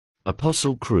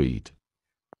Apostle Creed.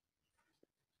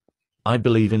 I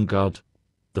believe in God,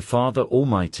 the Father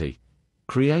Almighty,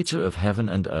 Creator of heaven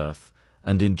and earth,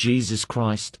 and in Jesus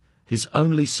Christ, His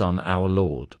only Son, our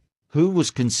Lord, who was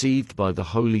conceived by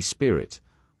the Holy Spirit,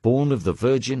 born of the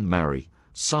Virgin Mary,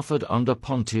 suffered under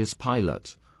Pontius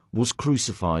Pilate, was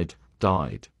crucified,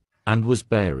 died, and was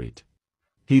buried.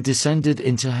 He descended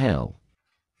into hell.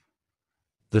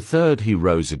 The third He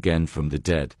rose again from the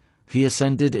dead. He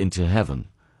ascended into heaven,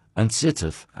 and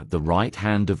sitteth at the right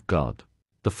hand of God,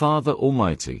 the Father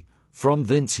Almighty. From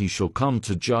thence He shall come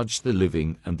to judge the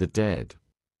living and the dead.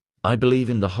 I believe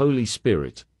in the Holy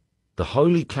Spirit, the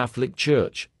Holy Catholic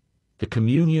Church, the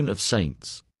communion of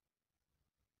saints,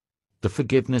 the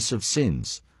forgiveness of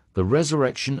sins, the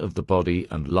resurrection of the body,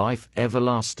 and life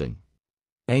everlasting.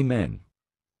 Amen.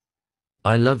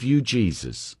 I love you,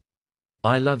 Jesus.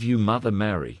 I love you, Mother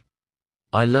Mary.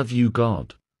 I love you,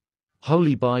 God.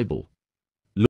 Holy Bible,